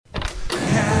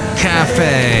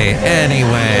Cafe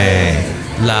Anyway.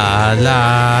 La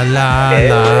la la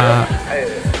la.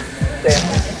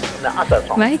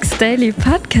 Mike's Daily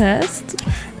Podcast.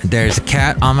 There's a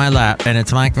cat on my lap, and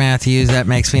it's Mike Matthews that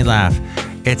makes me laugh.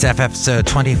 It's episode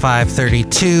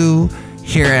 2532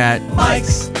 here at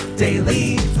Mike's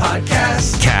Daily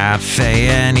Podcast. Cafe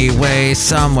Anyway,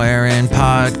 somewhere in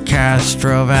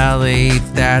Podcastro Valley.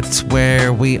 That's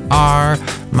where we are.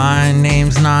 My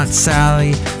name's not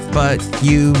Sally, but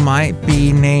you might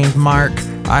be named Mark.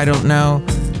 I don't know.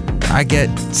 I get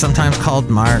sometimes called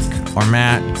Mark or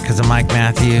Matt because of Mike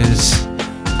Matthews.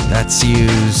 That's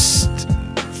used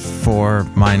for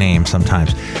my name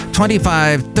sometimes.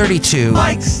 2532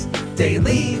 Mike's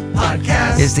Daily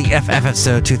Podcast is the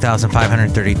episode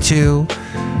 2532.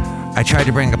 I tried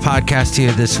to bring a podcast to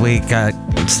you this week,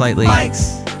 slightly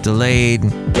Mike's delayed,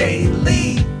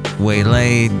 Daily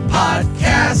waylaid.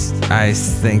 Podcast. I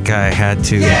think I had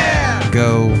to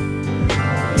go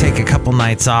take a couple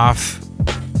nights off.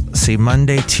 See,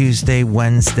 Monday, Tuesday,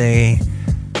 Wednesday,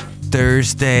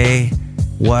 Thursday.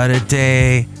 What a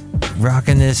day.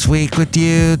 Rocking this week with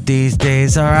you. These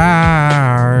days are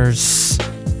ours.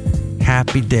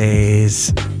 Happy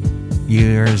days.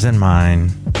 Yours and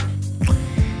mine.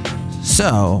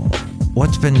 So,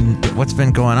 what's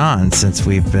been going on since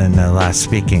we've been last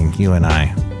speaking, you and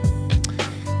I?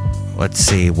 Let's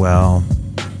see. Well,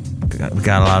 we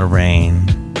got a lot of rain.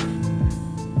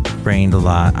 Rained a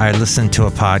lot. I listened to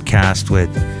a podcast with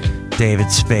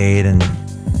David Spade and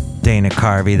Dana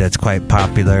Carvey that's quite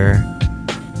popular.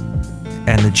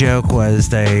 And the joke was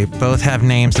they both have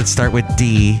names that start with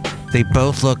D. They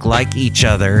both look like each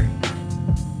other.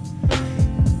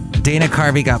 Dana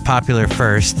Carvey got popular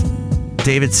first.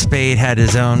 David Spade had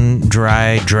his own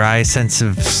dry sense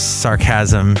of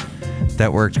sarcasm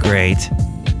that worked great.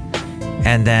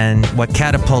 And then what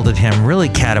really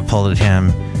catapulted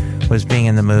him, was being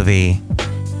in the movie,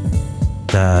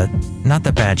 not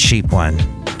the Bad Sheep one,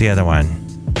 the other one,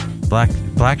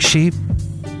 Black Sheep,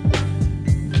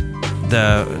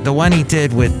 the one he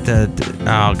did with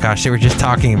oh gosh, they were just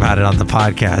talking about it on the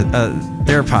podcast,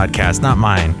 their podcast, not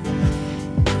mine.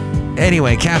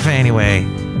 Anyway, Cafe Anyway.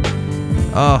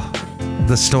 Oh,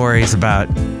 the stories about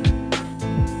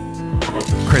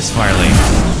Chris Farley.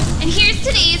 And here's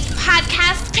today's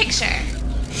podcast picture.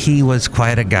 He was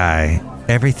quite a guy.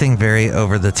 Everything very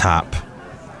over the top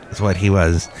is what he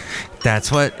was.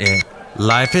 That's what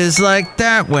life is like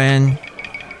that when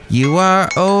you are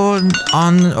on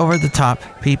over the top.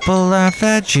 People laugh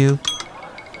at you.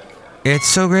 It's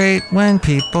so great when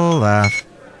people laugh.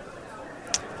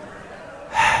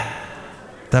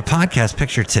 The podcast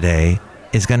picture today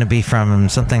is going to be from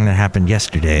something that happened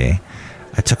yesterday.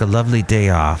 I took a lovely day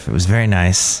off. It was very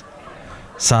nice.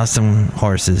 Saw some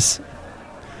horses.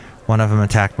 One of them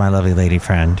attacked my lovely lady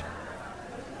friend.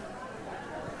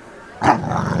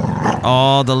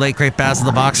 Oh, the late great Basil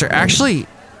the Boxer. Actually,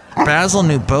 Basil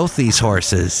knew both these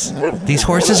horses. These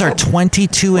horses are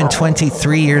 22 and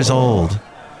 23 years old.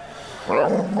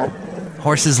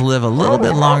 Horses live a little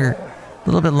bit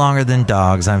longer than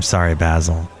dogs. I'm sorry,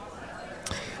 Basil.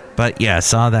 But yeah,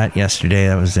 saw that yesterday.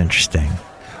 That was interesting.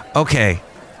 Okay,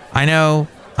 I know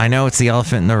it's the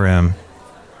elephant in the room.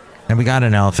 And we got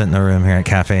an elephant in the room here at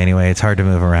Cafe Anyway. It's hard to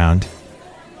move around.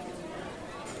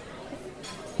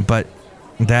 But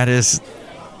that is...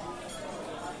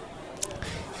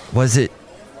 Was it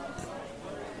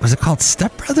called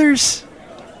Step Brothers?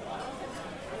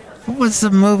 What was the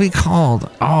movie called?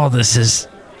 Oh, this is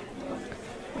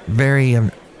very...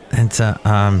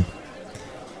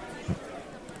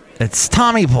 It's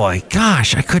Tommy Boy.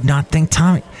 Gosh, I could not think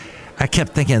Tommy... I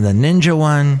kept thinking of the ninja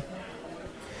one.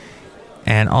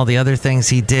 And all the other things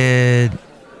he did,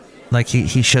 like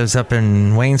he shows up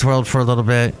in Wayne's World for a little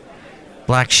bit.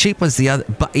 Black Sheep was the other,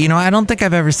 but I don't think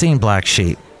I've ever seen Black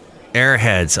Sheep.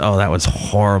 Airheads, oh, that was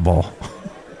horrible.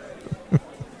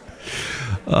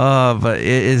 But it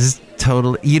is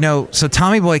totally, so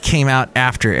Tommy Boy came out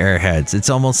after Airheads.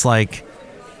 It's almost like,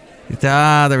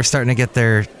 they were starting to get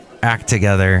their act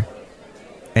together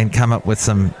and come up with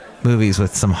some movies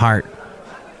with some heart.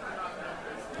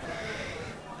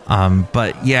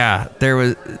 But yeah, there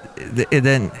was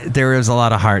a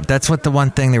lot of heart. That's what the one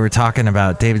thing they were talking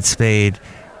about, David Spade,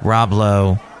 Rob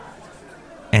Lowe,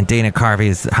 and Dana Carvey,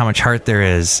 is how much heart there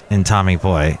is in Tommy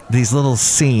Boy. These little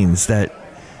scenes that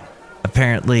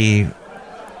apparently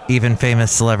even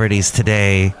famous celebrities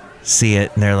today see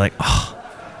it and they're like, oh.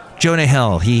 Jonah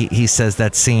Hill, he says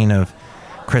that scene of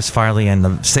Chris Farley in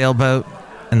the sailboat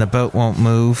and the boat won't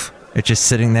move. It's just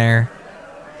sitting there.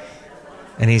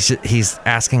 And he's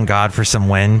asking God for some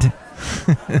wind.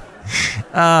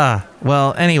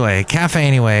 Well, anyway, Cafe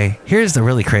Anyway. Here's the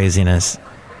really craziness.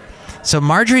 So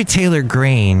Marjorie Taylor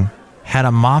Greene had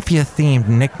a mafia-themed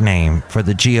nickname for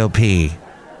the GOP.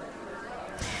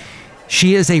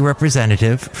 She is a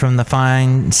representative from the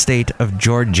fine state of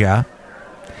Georgia,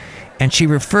 and she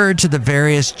referred to the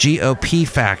various GOP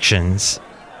factions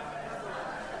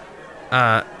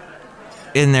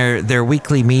in their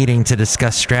weekly meeting to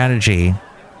discuss strategy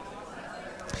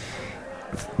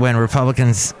when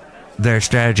Republicans, their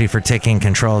strategy for taking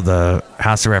control of the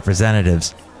House of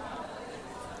Representatives.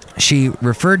 She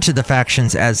referred to the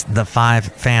factions as the Five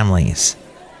Families.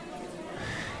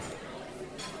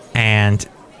 And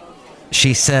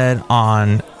she said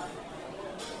on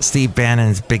Steve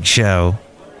Bannon's big show,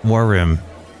 War Room,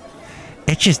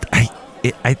 it just, I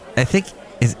think,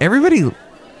 is everybody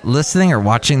listening or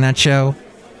watching that show?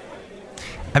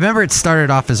 I remember it started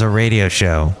off as a radio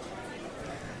show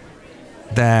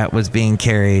that was being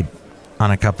carried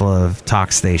on a couple of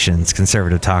talk stations,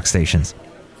 conservative talk stations.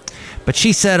 But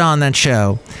she said on that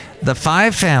show, the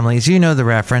Five Families, you know the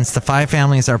reference, the Five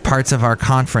Families are parts of our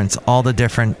conference, all the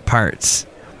different parts.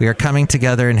 We are coming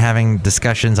together and having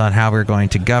discussions on how we're going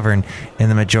to govern in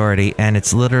the majority, and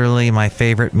it's literally my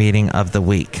favorite meeting of the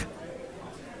week.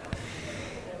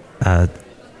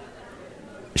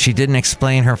 She didn't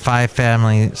explain her Five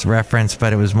Families reference,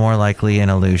 but it was more likely an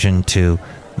allusion to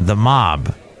the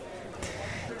mob.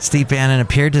 Steve Bannon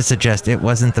appeared to suggest it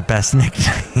wasn't the best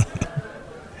nickname.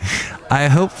 I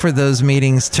hope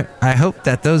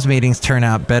that those meetings turn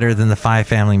out better than the Five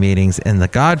Family meetings in The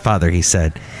Godfather, he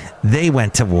said. They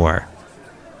went to war.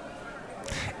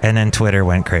 And then Twitter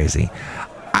went crazy.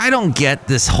 I don't get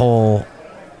this whole...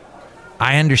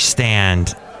 I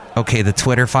understand, okay, the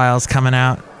Twitter files coming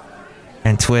out,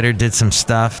 and Twitter did some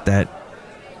stuff that,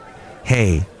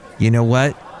 hey, you know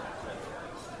what?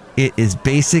 It is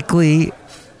basically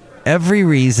every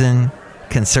reason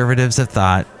conservatives have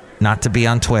thought not to be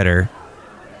on Twitter.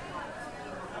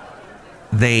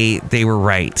 They were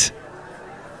right.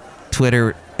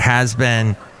 Twitter has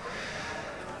been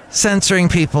censoring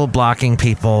people, blocking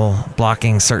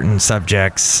certain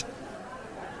subjects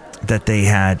that they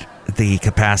had the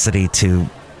capacity to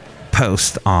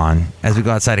post on. As we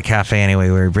go outside a cafe anyway,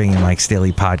 we're bringing Mike's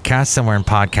Daily Podcast somewhere in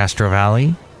Podcastro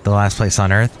Valley, the last place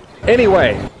on earth.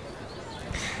 Anyway.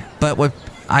 But what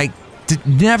I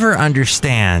never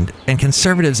understand, and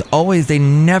conservatives always, they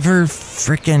never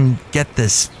frickin' get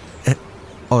this.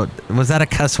 Oh, was that a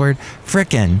cuss word?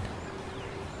 Frickin'.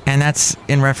 And that's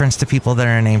in reference to people that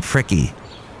are named Frickie,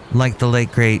 like the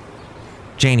late great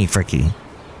Janie Frickie,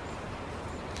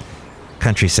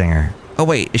 country singer. Oh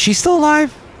wait, is she still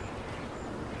alive?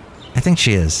 I think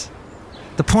she is.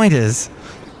 The point is,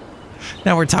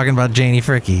 now we're talking about Janie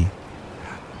Frickie.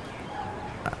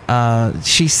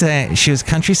 She was a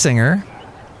country singer,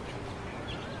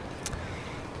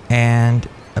 and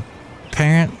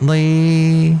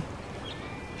apparently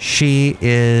she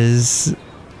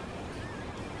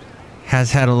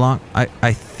has had a long...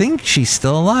 I think she's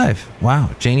still alive. Wow,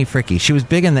 Janie Frickie. She was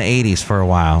big in the 80s for a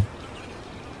while.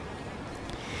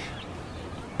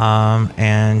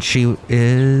 And she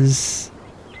is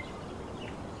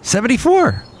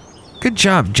 74. Good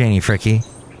job, Janie Frickie.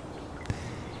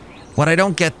 What I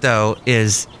don't get, though,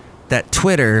 is that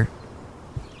Twitter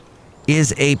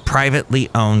is a privately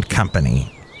owned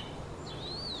company.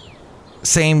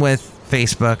 Same with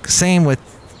Facebook, same with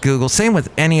Google, same with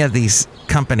any of these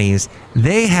companies.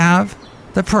 They have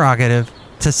the prerogative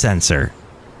to censor.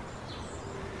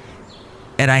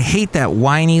 And I hate that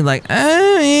whiny, like,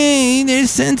 they're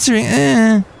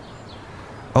censoring.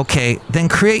 Okay, then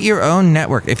create your own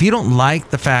network. If you don't like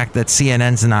the fact that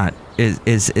CNN's not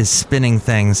is spinning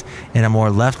things in a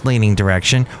more left-leaning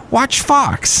direction, watch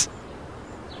Fox.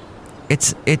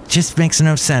 It just makes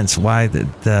no sense why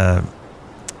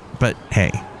but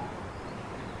hey,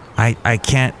 I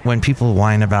can't, when people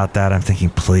whine about that, I'm thinking,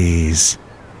 please,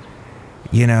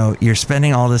 you know, you're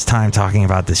spending all this time talking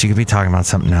about this. You could be talking about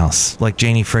something else, like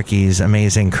Janie Frickie's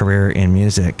amazing career in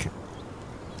music.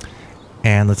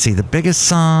 And let's see, the biggest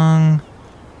song,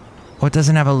 what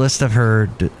doesn't have a list of her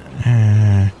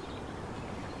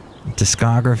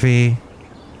discography?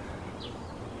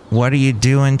 What are you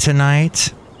doing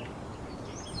tonight?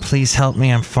 Please help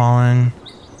me, I'm falling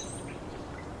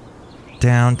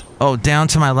down. Oh, down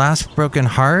to my last broken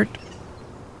heart?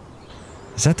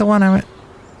 Is that the one I went?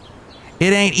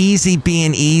 It ain't easy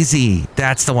being easy.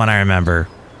 That's the one I remember.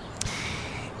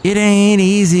 It ain't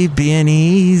easy being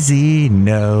easy,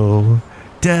 no.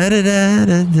 Da da da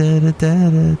da da da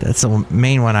da. That's the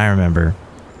main one I remember.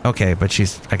 Okay, but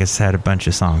she's, I guess, had a bunch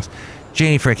of songs.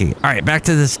 Janie Frickie. All right, back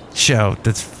to this show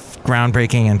that's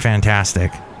groundbreaking and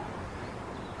fantastic.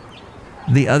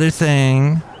 The other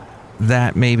thing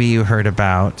that maybe you heard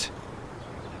about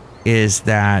is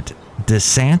that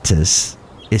DeSantis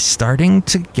is starting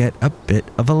to get a bit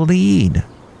of a lead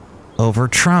over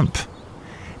Trump.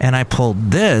 And I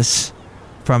pulled this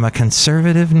from a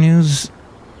conservative news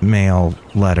mail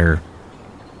letter.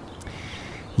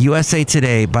 USA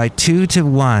Today, by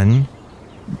 2-1.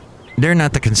 They're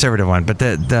not the conservative one, but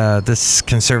this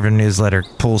conservative newsletter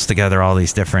pulls together all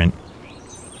these different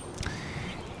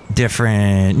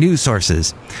news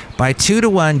sources. By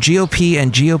 2-1, GOP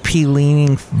and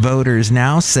GOP-leaning voters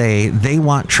now say they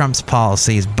want Trump's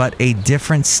policies, but a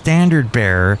different standard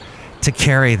bearer to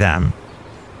carry them.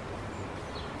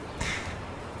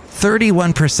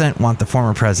 31% want the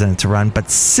former president to run, but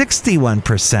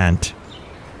 61%,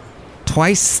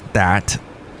 twice that,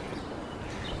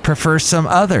 prefer some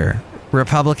other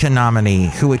Republican nominee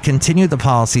who would continue the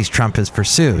policies Trump has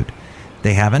pursued.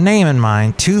 They have a name in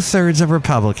mind. 2/3 of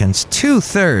Republicans,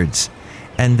 2/3,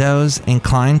 and those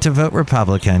inclined to vote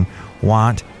Republican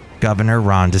want Governor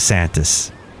Ron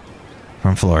DeSantis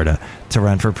from Florida to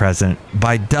run for president.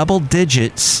 By double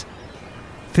digits,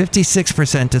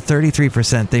 56% to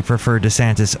 33%, they prefer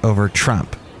DeSantis over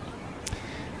Trump.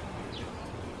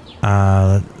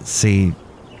 Let's see.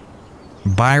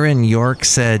 Byron York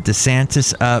said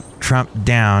DeSantis up, Trump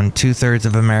down. 2/3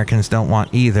 of Americans don't want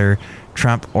either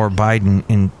Trump or Biden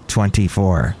in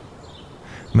 24.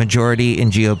 Majority in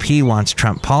GOP wants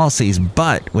Trump policies,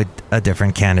 but with a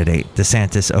different candidate.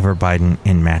 DeSantis over Biden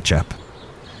in matchup.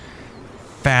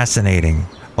 Fascinating.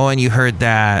 Oh, and you heard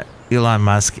that Elon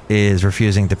Musk is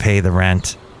refusing to pay the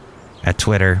rent at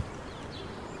Twitter.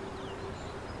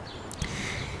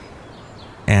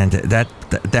 And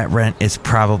that rent is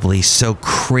probably so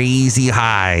crazy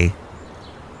high.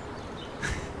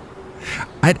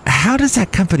 How does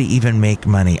that company even make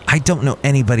money? I don't know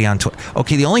anybody on Twitter.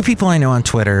 Okay, the only people I know on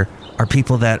Twitter are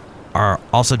people that are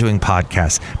also doing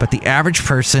podcasts. But the average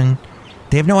person,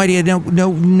 they have no idea,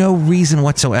 no reason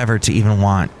whatsoever to even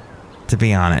want to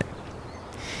be on it.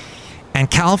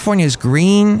 And California's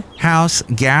greenhouse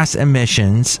gas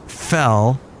emissions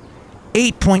fell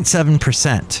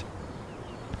 8.7%.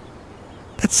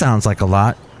 That sounds like a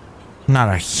lot.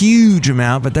 Not a huge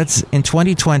amount, but that's in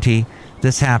 2020,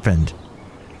 this happened.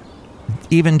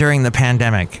 Even during the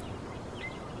pandemic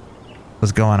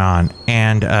was going on.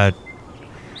 And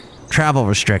travel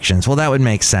restrictions. Well, that would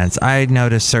make sense. I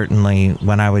noticed certainly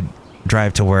when I would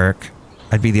drive to work,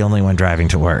 I'd be the only one driving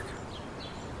to work.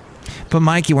 But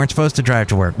Mike, you weren't supposed to drive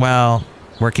to work. Well,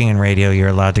 working in radio, you're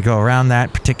allowed to go around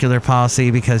that particular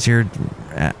policy because you're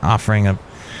offering a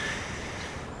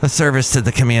service to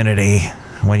the community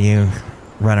when you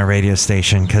run a radio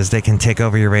station, because they can take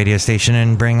over your radio station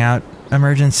and bring out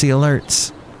emergency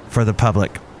alerts for the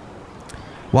public.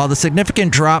 While the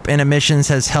significant drop in emissions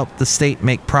has helped the state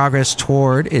make progress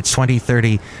toward its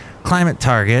 2030 climate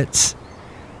targets,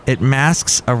 it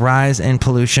masks a rise in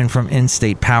pollution from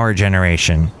in-state power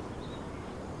generation.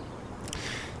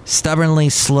 Stubbornly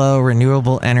slow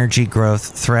renewable energy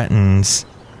growth threatens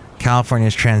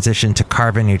California's transition to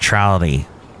carbon neutrality.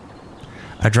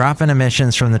 A drop in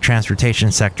emissions from the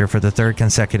transportation sector for the third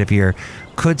consecutive year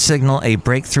could signal a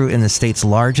breakthrough in the state's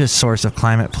largest source of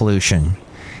climate pollution.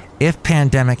 If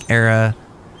pandemic-era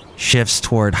shifts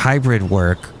toward hybrid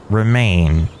work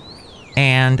remain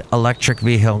and electric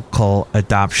vehicle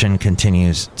adoption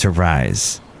continues to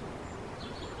rise.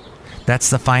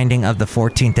 That's the finding of the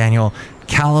 14th annual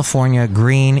California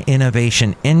Green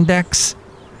Innovation Index.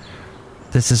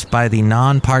 This is by the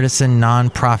nonpartisan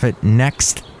nonprofit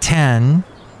Next 10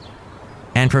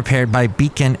 and prepared by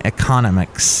Beacon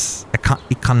Economics.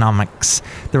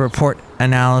 The reports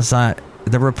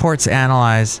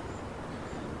analyze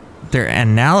their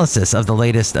analysis of the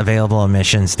latest available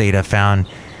emissions data found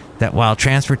that while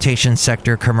transportation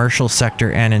sector, commercial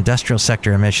sector, and industrial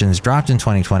sector emissions dropped in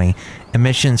 2020,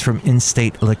 emissions from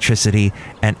in-state electricity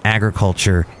and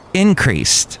agriculture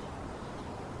increased.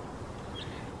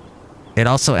 It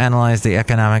also analyzed the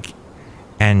economic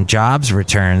and jobs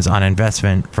returns on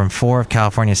investment from 4 of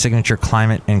California's signature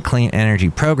climate and clean energy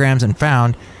programs and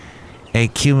found a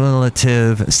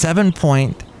cumulative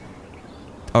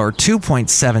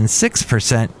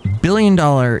 $2.76% billion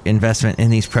investment in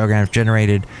these programs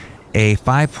generated a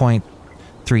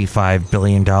 $5.35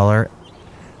 billion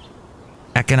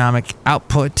economic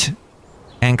output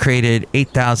and created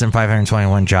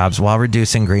 8,521 jobs while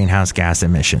reducing greenhouse gas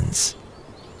emissions,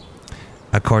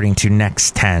 according to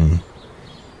Next 10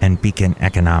 and Beacon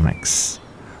Economics.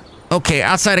 Okay,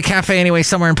 outside a cafe anyway,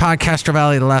 somewhere in Podcaster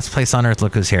Valley, the last place on earth,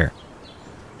 look who's here.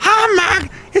 Hi,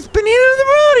 Mike. It's Benita the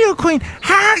Rodeo Queen.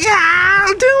 How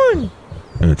y'all doing?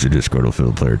 It's a disgruntled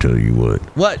fiddle player. Tell you what.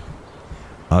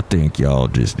 I think y'all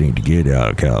just need to get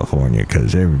out of California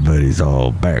because everybody's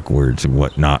all backwards and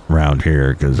whatnot around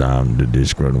here because I'm the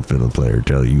disgruntled fiddle player.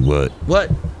 Tell you what?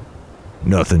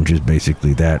 Nothing, just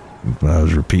basically that. I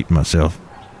was repeating myself.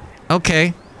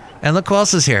 Okay. And look who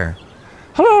else is here.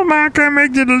 Hello, Mike. I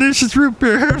make the delicious root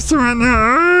beer house right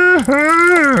now.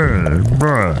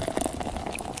 Bruh.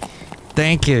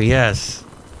 Thank you, yes.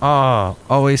 Oh,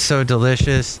 always so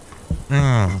delicious.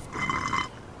 I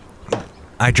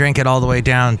drank it all the way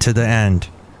down to the end.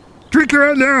 Drink it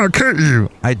right now, I'll cut you.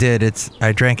 I did.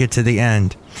 I drank it to the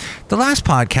end. The last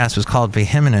podcast was called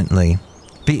Vehemently,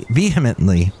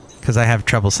 because I have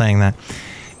trouble saying that,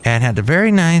 and had a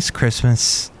very nice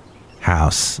Christmas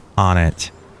house on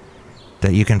it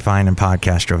that you can find in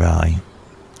Podcastro Valley.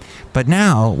 But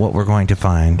now what we're going to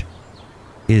find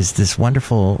is this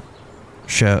wonderful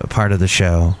part of the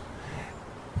show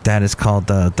that is called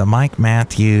the Mike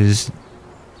Matthews.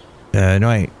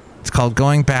 It's called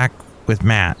Going Back with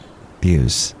Matt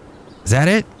Views. Is that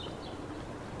it?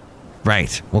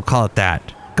 Right, we'll call it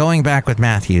that. Going Back with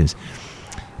Matthews.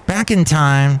 Back in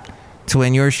time to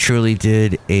when yours truly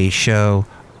did a show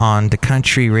on the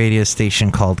country radio station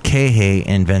called KHEY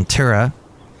in Ventura.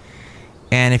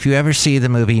 And if you ever see the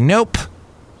movie Nope,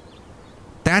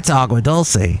 that's Agua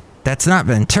Dulce. That's not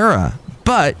Ventura.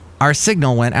 But our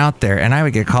signal went out there, and I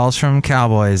would get calls from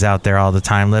cowboys out there all the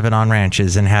time, living on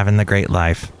ranches and having the great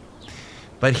life.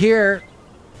 But here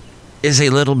is a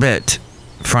little bit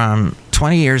from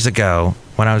 20 years ago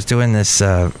when I was doing this.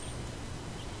 Right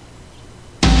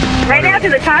now to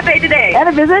the cafe today. And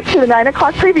a visit to the 9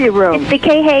 o'clock preview room. It's the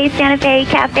KHEY Santa Fe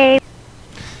Cafe.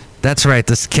 That's right,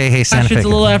 this KHEY Santa Fe. It's a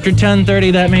little after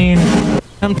 10:30. That means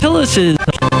Tillis is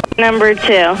Number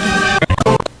 2.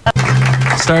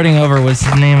 Starting over was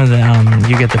the name of the album.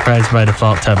 You get the prize by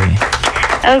default, Tubby.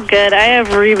 Oh, good. I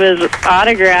have Reba's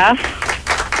autograph.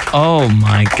 Oh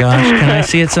my gosh! Can I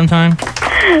see it sometime?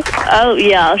 Oh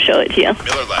yeah, I'll show it to you.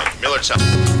 Miller Lite, Miller Time.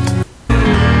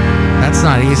 That's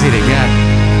not easy to get.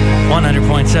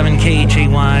 100.7 KHAY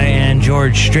and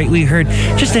George Strait. We heard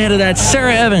just ahead of that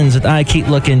Sarah Evans with I Keep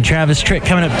Looking. Travis Tritt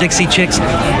coming up. Dixie Chicks.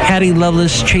 Hattie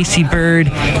Lovelace. Tracy Bird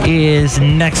is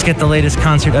next. Get the latest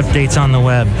concert updates on the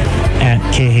web at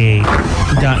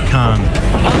KHEY.com.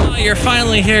 Oh, you're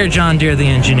finally here, John Deere the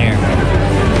engineer.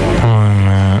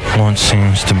 What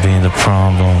seems to be the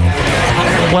problem?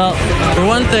 Well, for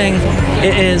one thing,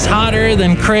 it is hotter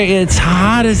than crazy. It's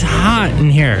hot as hot in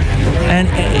here. And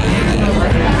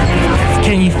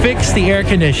can you fix the air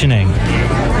conditioning?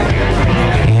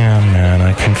 Yeah, man,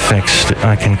 I can fix it.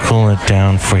 I can cool it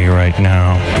down for you right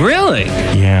now. Really?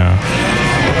 Yeah.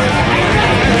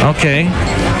 Okay.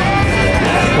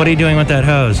 What are you doing with that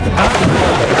hose?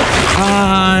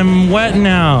 I'm wet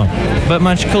now, but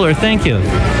much cooler. Thank you.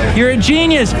 You're a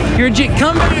genius.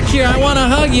 Come back here. I want to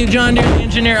hug you, John Deere the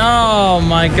engineer. Oh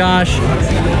my gosh.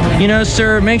 You know,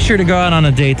 sir, make sure to go out on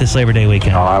a date this Labor Day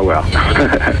weekend. Oh, I will.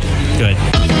 Good.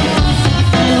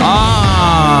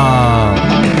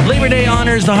 Labor Day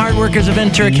honors the hard workers of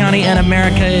Ventura County and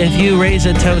America. If you raise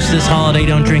a toast this holiday,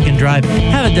 don't drink and drive.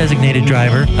 Have a designated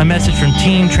driver. A message from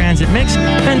Team Transit Mix,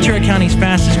 Ventura County's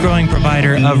fastest growing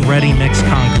provider of ready mix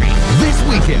concrete. This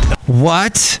weekend.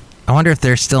 What? I wonder if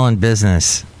they're still in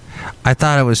business. I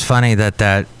thought it was funny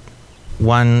that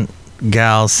one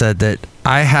gal said that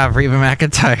I have Reba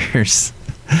McEntire's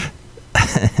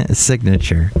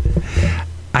signature.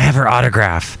 I have her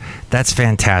autograph. That's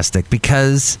fantastic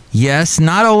because, yes,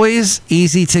 not always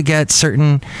easy to get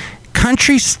certain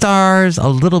country stars, a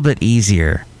little bit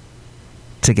easier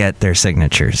to get their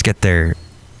signatures, get their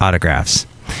autographs.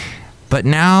 But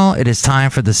now it is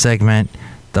time for the segment,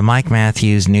 the Mike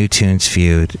Matthews New Tunes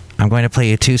Feud. I'm going to play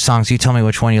you 2 songs. You tell me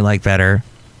which one you like better.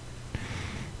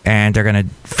 And they're going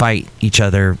to fight each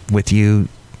other with you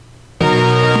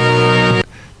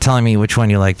telling me which one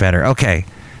you like better. Okay.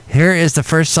 Here is the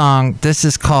first song. This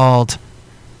is called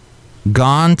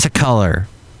Gone to Color.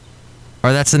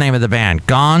 Or that's the name of the band.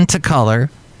 Gone to Color.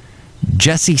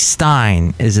 Jesse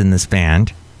Stein is in this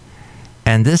band.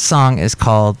 And this song is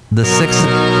called The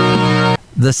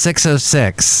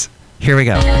 606. Here we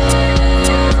go.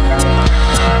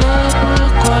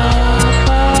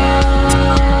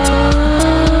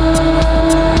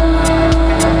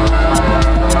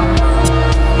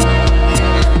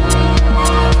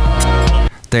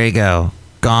 There you go.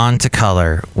 Gone to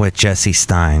Color with Jesse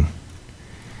Stein.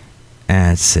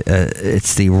 And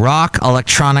it's the rock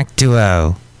electronic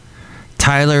duo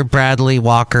Tyler Bradley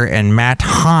Walker and Matt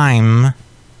Heim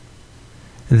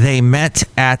They met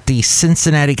at the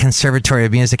Cincinnati Conservatory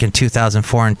of Music in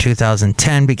 2004 and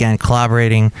 2010, began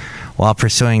collaborating while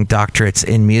pursuing doctorates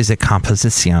in music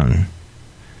composition.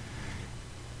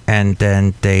 And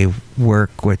then they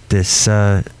work with this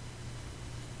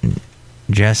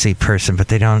Jesse person, but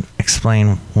they don't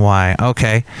explain why.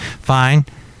 Okay, fine.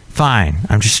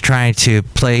 I'm just trying to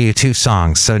play you 2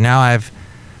 songs. So now I'm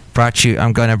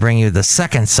going to bring you the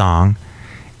second song,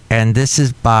 and this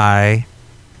is by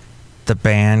the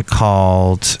band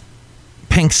called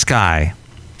Pink Sky.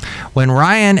 When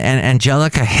Ryan and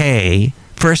Angelica Hay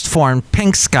first formed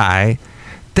Pink Sky,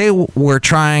 they were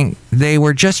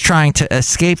just trying to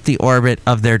escape the orbit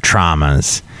of their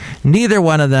traumas. Neither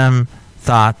one of them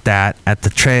thought that at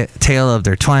the tail end of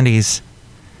their 20s,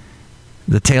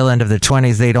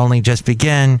 they'd only just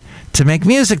begin to make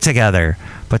music together.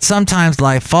 But sometimes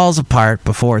life falls apart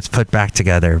before it's put back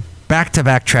together.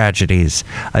 Back-to-back tragedies.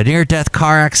 A near-death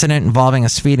car accident involving a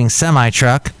speeding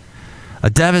semi-truck. A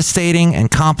devastating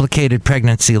and complicated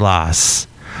pregnancy loss.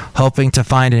 Hoping to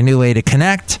find a new way to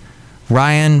connect,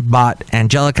 Ryan bought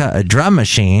Angelica a drum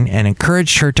machine and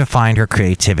encouraged her to find her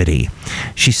creativity.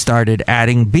 She started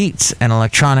adding beats and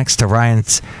electronics to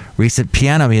Ryan's recent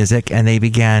piano music, and they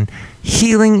began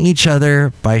healing each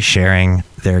other by sharing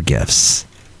their gifts,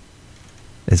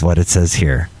 is what it says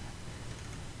here.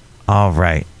 All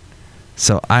right.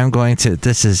 So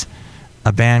this is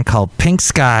a band called Pink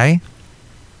Sky.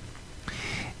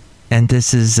 And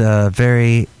this is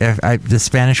the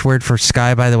Spanish word for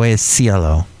sky, by the way, is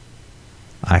cielo.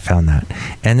 I found that.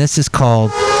 And this is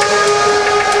called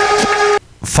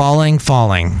Falling.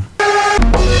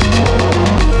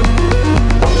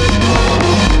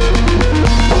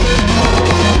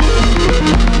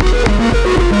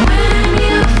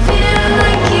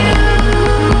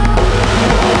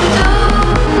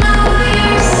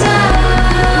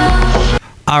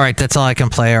 All right, that's all I can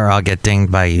play, or I'll get dinged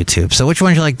by YouTube. So which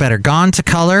one do you like better, Gone to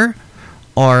Color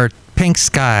or Pink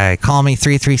Sky? Call me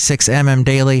 336MM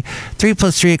Daily. 3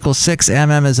 + 3 = 6.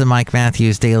 MM as in Mike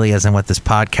Matthews. Daily as in what this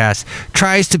podcast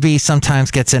tries to be, sometimes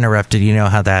gets interrupted. You know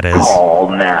how that is.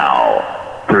 Call now.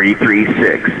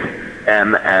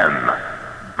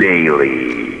 336MM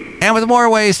Daily. And with more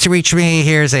ways to reach me,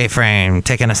 here's A-Frame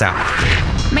taking us out.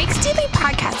 Mike's Daily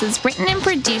Podcast is written and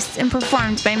produced and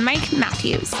performed by Mike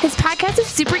Matthews. His podcast is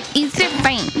super easy to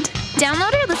find.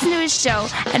 Download or listen to his show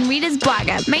and read his blog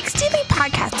at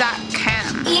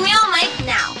mikesdailypodcast.com. Email Mike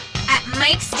now at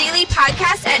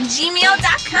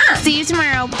mikesdailypodcast@gmail.com. See you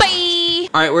tomorrow. Bye.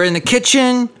 All right, we're in the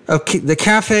kitchen of the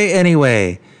Cafe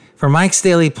Anyway for Mike's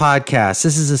Daily Podcast.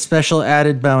 This is a special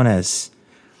added bonus.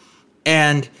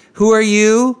 And who are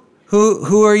you?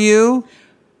 Who are you?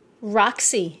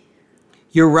 Roxy.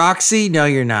 You're Roxy? No,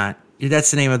 you're not.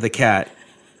 That's the name of the cat.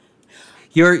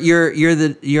 You're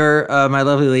my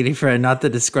lovely lady friend, not the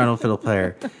disgruntled fiddle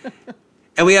player.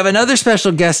 And we have another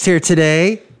special guest here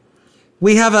today.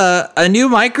 We have a new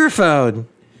microphone.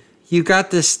 You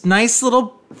got this nice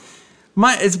little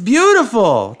it's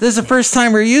beautiful. This is the first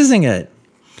time we're using it.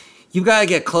 You gotta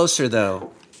get closer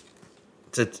though,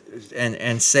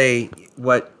 and say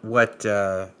what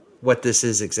this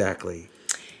is exactly.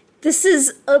 This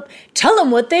is tell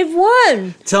them what they've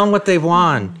won. Tell them what they've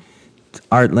won.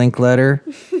 Art Linkletter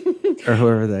or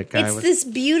whoever that guy was. It's this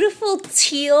beautiful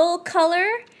teal color,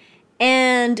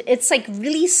 and it's like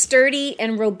really sturdy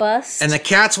and robust. And the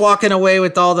cat's walking away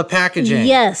with all the packaging.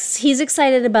 Yes, he's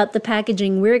excited about the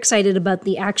packaging. We're excited about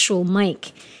the actual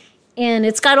mic. And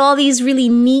it's got all these really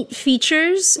neat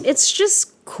features. It's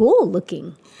just cool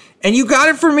looking. And you got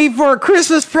it for me for a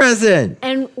Christmas present.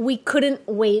 And we couldn't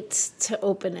wait to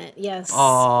open it. Yes.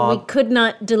 Aww. We could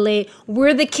not delay.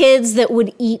 We're the kids that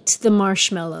would eat the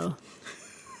marshmallow.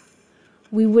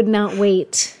 We would not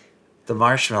wait. The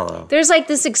marshmallow. There's like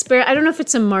this experiment. I don't know if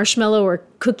it's a marshmallow or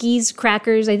cookies,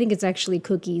 crackers. I think it's actually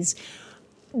cookies.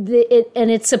 And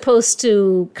it's supposed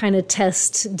to kind of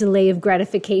test delay of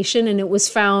gratification. And it was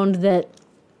found that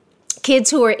kids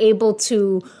who are able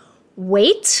to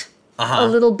wait a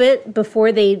little bit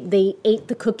before they ate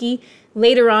the cookie,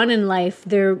 later on in life,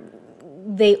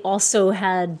 they also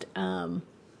had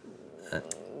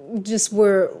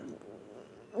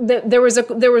there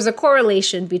was a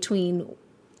correlation between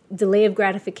delay of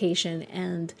gratification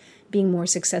and being more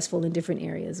successful in different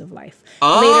areas of life.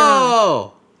 Oh, later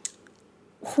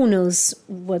on, who knows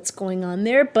what's going on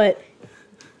there? But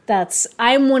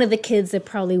I'm one of the kids that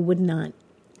probably would not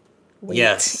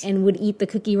wait and would eat the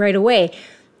cookie right away.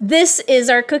 This is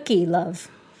our cookie, love.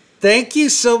 Thank you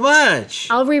so much.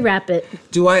 I'll rewrap it.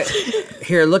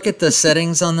 Here, look at the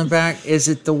settings on the back. Is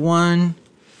it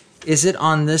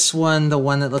on this one, the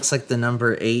one that looks like the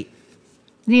number 8?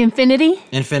 The Infinity?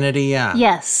 Infinity, yeah.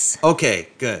 Yes. Okay,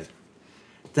 good.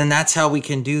 Then that's how we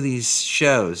can do these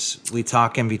shows. We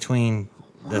talk in between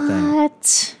the thing.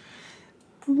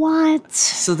 What?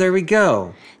 So there we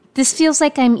go. This feels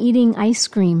like I'm eating ice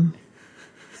cream.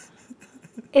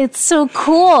 It's so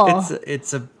cool.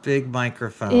 It's a big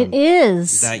microphone. It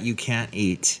is. That you can't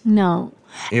eat. No.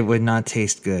 It would not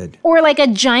taste good. Or like a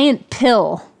giant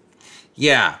pill.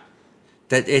 Yeah.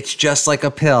 That it's just like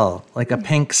a pill, like a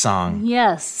Pink song.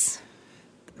 Yes.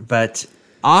 But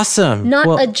awesome.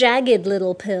 Not a jagged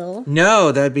little pill.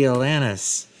 No, that'd be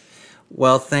Alanis.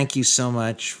 Well, thank you so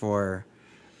much for...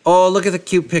 Oh, look at the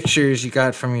cute pictures you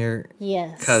got from your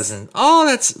cousin. Oh,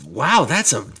 that's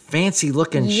a fancy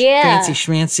looking, fancy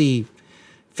schmancy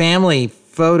family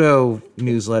photo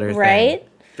newsletter thing. Right?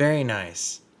 Very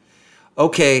nice.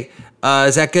 Okay,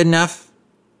 is that good enough?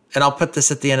 And I'll put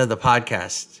this at the end of the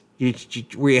podcast.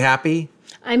 Were you happy?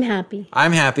 I'm happy.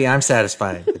 I'm happy. I'm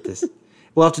satisfied with this.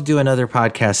 We'll have to do another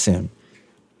podcast soon.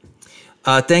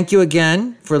 Thank you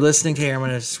again for listening to here. I'm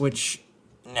going to switch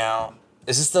now.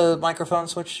 Is this the microphone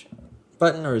switch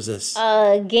button or is this?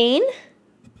 Gain?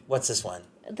 What's this one?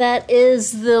 That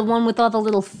is the one with all the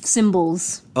little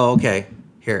symbols. Oh, okay.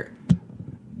 Here.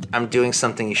 I'm doing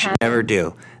something you should never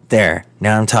do. There.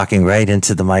 Now I'm talking right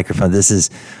into the microphone. This is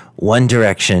One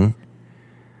Direction.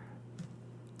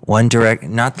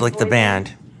 Not like the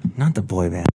band. Not the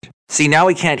boy band. See, now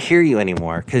we can't hear you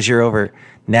anymore because you're over.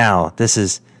 Now, this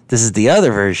is the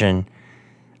other version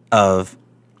of...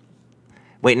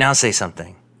 Wait, now say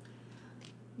something.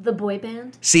 The boy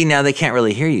band? See, now they can't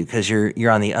really hear you because you're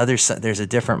on the other side. There's a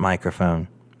different microphone.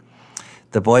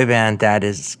 The boy band that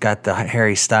is got the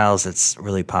Harry Styles that's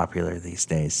really popular these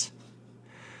days.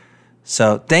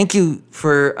 So thank you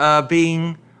for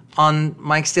being on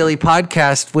Mike's Daily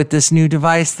Podcast with this new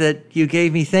device that you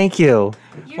gave me. Thank you.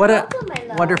 You're welcome, my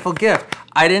love. Wonderful gift.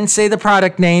 I didn't say the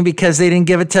product name because they didn't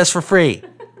give it to us for free.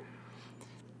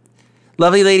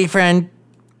 Lovely lady friend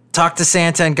talked to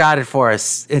Santa and got it for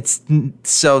us.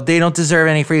 So they don't deserve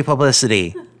any free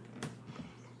publicity.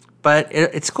 But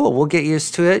it's cool. We'll get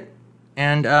used to it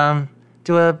and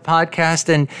do a podcast.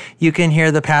 And you can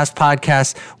hear the past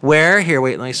podcasts where? Here,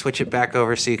 wait, let me switch it back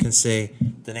over so you can say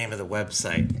the name of the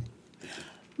website.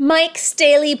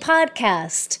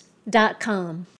 Mike'sDailyPodcast.com